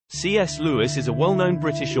C.S. Lewis is a well-known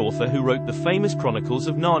British author who wrote the famous Chronicles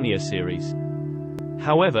of Narnia series.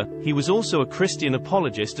 However, he was also a Christian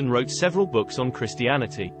apologist and wrote several books on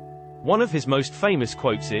Christianity. One of his most famous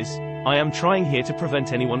quotes is, "I am trying here to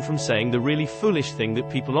prevent anyone from saying the really foolish thing that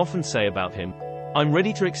people often say about him. I'm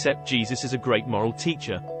ready to accept Jesus as a great moral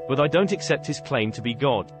teacher, but I don't accept his claim to be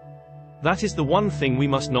God. That is the one thing we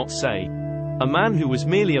must not say." A man who was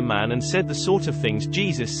merely a man and said the sort of things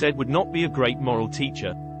Jesus said would not be a great moral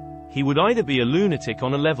teacher. He would either be a lunatic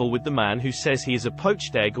on a level with the man who says he is a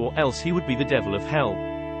poached egg, or else he would be the devil of hell.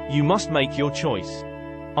 You must make your choice.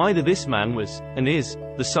 Either this man was, and is,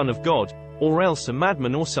 the Son of God, or else a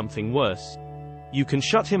madman or something worse. You can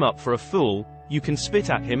shut him up for a fool, you can spit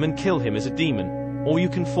at him and kill him as a demon, or you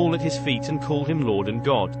can fall at his feet and call him Lord and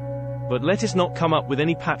God. But let us not come up with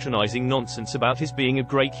any patronizing nonsense about his being a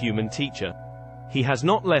great human teacher. He has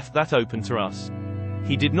not left that open to us.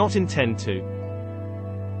 He did not intend to.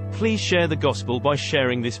 Please share the gospel by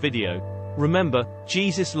sharing this video. Remember,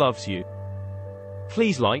 Jesus loves you.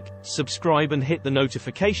 Please like, subscribe and hit the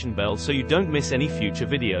notification bell so you don't miss any future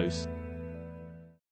videos.